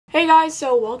Hey guys,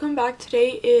 so welcome back.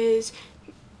 Today is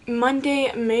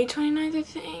Monday, May 29th, I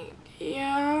think.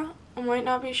 Yeah, I might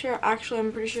not be sure. Actually,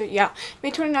 I'm pretty sure. Yeah,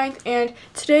 May 29th, and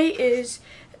today is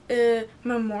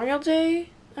Memorial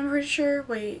Day, I'm pretty sure.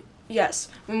 Wait, yes,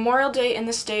 Memorial Day in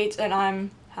the States, and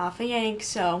I'm half a Yank,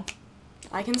 so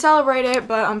I can celebrate it,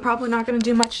 but I'm probably not going to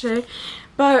do much today.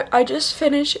 But I just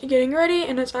finished getting ready,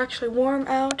 and it's actually warm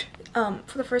out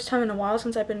for the first time in a while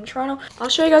since I've been in Toronto. I'll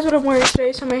show you guys what I'm wearing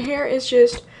today. So my hair is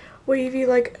just wavy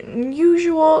like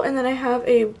usual, and then I have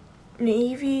a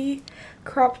navy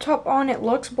crop top on. It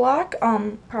looks black,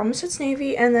 promise it's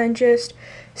navy, and then just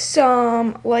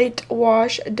some light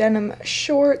wash denim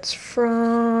shorts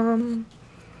from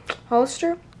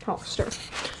Hollister.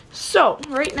 So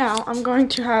right now I'm going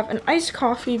to have an iced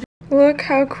coffee. Look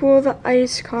how cool the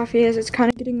iced coffee is. It's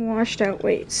kind of getting washed out.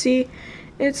 Wait, see,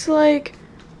 it's like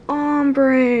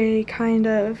ombre kind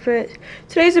of, but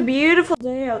today's a beautiful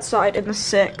day outside in the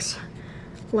 6.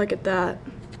 Look at that.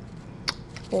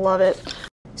 Love it.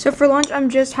 So for lunch I'm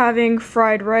just having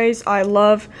fried rice. I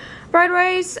love fried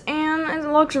rice and it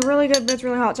looks really good, but it's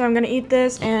really hot, so I'm gonna eat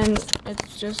this, and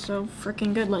it's just so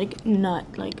freaking good. Like nut.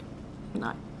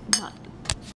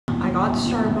 I got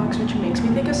Starbucks, which makes me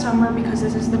think of summer because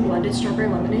this is the blended strawberry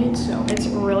lemonade, so it's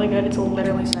really good. It's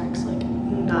literally snacks, like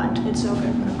nut. It's so good.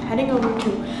 I'm heading over to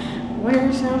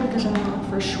Winners now because I'm looking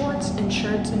for shorts and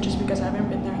shirts, and just because I haven't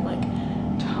been there in like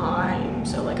time,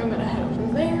 so like I'm gonna head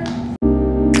over there.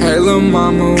 Hey little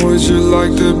mama, would you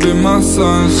like to be my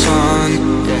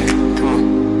sunshine? Yeah, come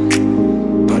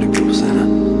on. Party people Santa.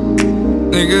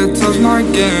 Nigga, touch my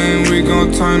game, we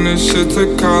gon' turn this shit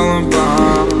to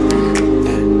Columbine.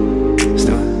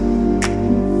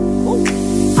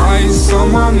 On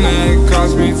my neck,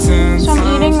 cost me 10 so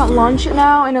I'm eating lunch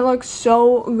now, and it looks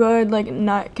so good. Like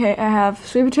nut cake. I have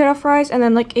sweet potato fries and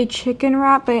then like a chicken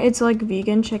wrap, but it's like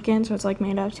vegan chicken, so it's like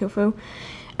made out of tofu.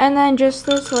 And then just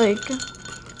this like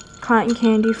cotton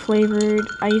candy flavored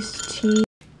iced tea.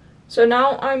 So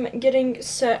now I'm getting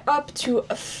set up to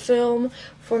film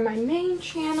for my main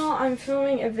channel. I'm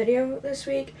filming a video this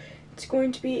week. It's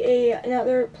going to be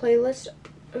another playlist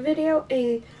video,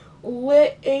 a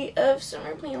lit 8 of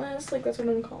summer playlist, like that's what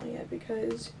I'm calling it,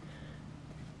 because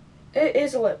it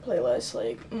is a lit playlist.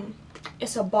 Like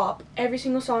it's a bop. Every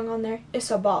single song on there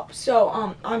is a bop.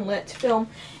 So I'm lit to film,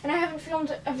 and I haven't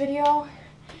filmed a video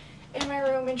in my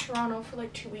room in Toronto for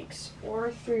like 2 weeks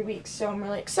or 3 weeks, so I'm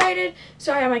really excited.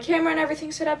 So I have my camera and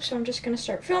everything set up, so I'm just gonna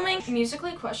start filming.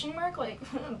 Musically question mark, like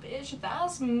bitch,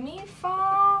 that's me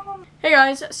phone. Hey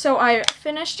guys, so I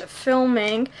finished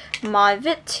filming my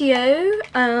video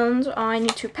and I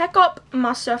need to pack up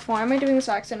my stuff. Why am I doing this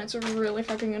accent? It's really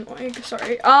fucking annoying.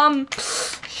 Sorry.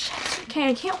 Shit. Okay,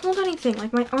 I can't hold anything.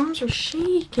 Like my arms are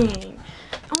shaking.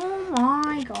 Oh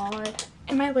my god.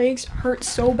 And my legs hurt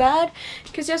so bad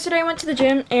because yesterday I went to the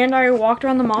gym and I walked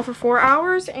around the mall for 4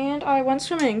 hours and I went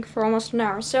swimming for almost an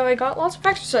hour. So I got lots of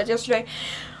exercise yesterday,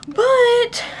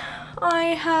 but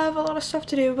I have a lot of stuff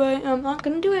to do, but I'm not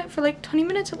gonna do it for like 20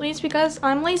 minutes at least because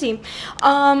I'm lazy.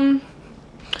 I'm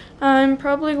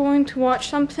probably going to watch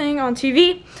something on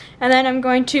TV, and then I'm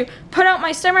going to put out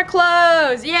my summer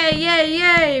clothes. Yay, yay,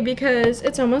 yay, because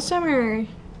it's almost summer.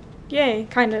 Yay,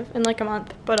 kind of, in like a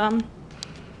month. But I'm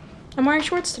wearing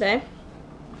shorts today,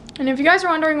 and if you guys are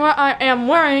wondering what I am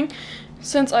wearing,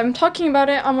 since I'm talking about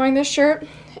it, I'm wearing this shirt,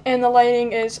 and the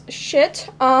lighting is shit.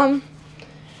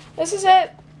 This is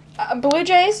it. Blue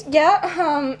Jays,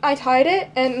 yeah, I tied it,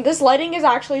 and this lighting is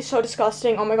actually so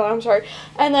disgusting. Oh my god, I'm sorry.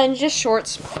 And then just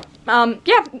shorts.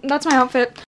 Yeah, that's my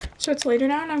outfit. So it's later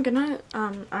now, and I'm gonna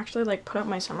actually like put up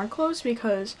my summer clothes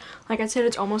because, like I said,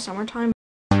 it's almost summertime.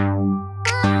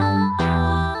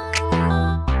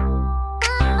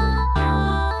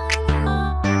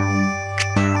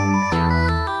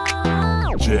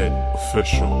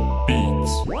 Official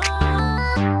beats.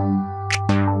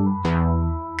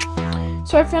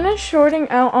 So I finished sorting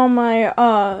out all my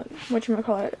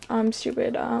whatchamacallit,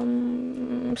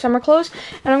 summer clothes,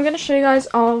 and I'm gonna show you guys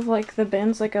all of like the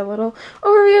bins, like a little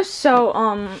overview. So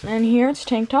and here it's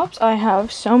tank tops. I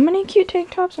have so many cute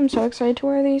tank tops. I'm so excited to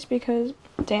wear these because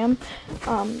damn,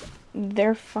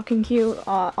 they're fucking cute,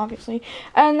 obviously.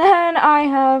 And then I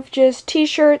have just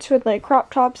t-shirts with like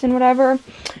crop tops and whatever.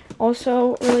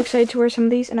 Also really excited to wear some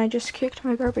of these, and I just kicked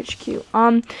my garbage chute.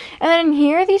 And then in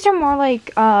here, these are more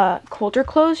like colder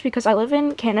clothes because I live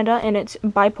in Canada and it's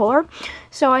bipolar.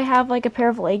 So I have like a pair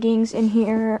of leggings in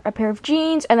here, a pair of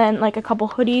jeans, and then like a couple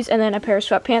hoodies, and then a pair of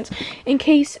sweatpants in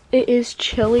case it is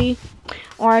chilly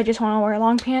or I just want to wear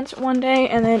long pants one day.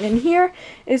 And then in here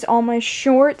is all my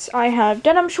shorts. I have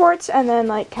denim shorts and then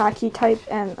like khaki type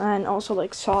and also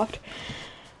like soft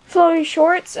flowy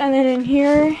shorts, and then in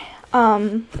here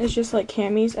it's just like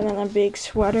camis and then a big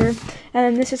sweater, and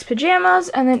then this is pajamas,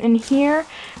 and then in here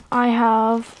I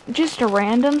have just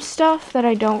random stuff that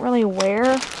I don't really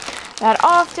wear that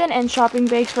often, and shopping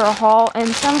bags for a haul, and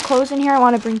some clothes in here I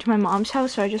want to bring to my mom's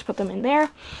house, so I just put them in there.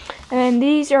 And then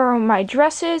these are my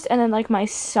dresses, and then like my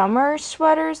summer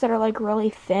sweaters that are like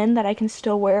really thin that I can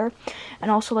still wear,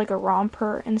 and also like a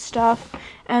romper and stuff,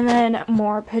 and then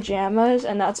more pajamas,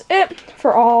 and that's it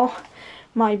for all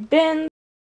my bins.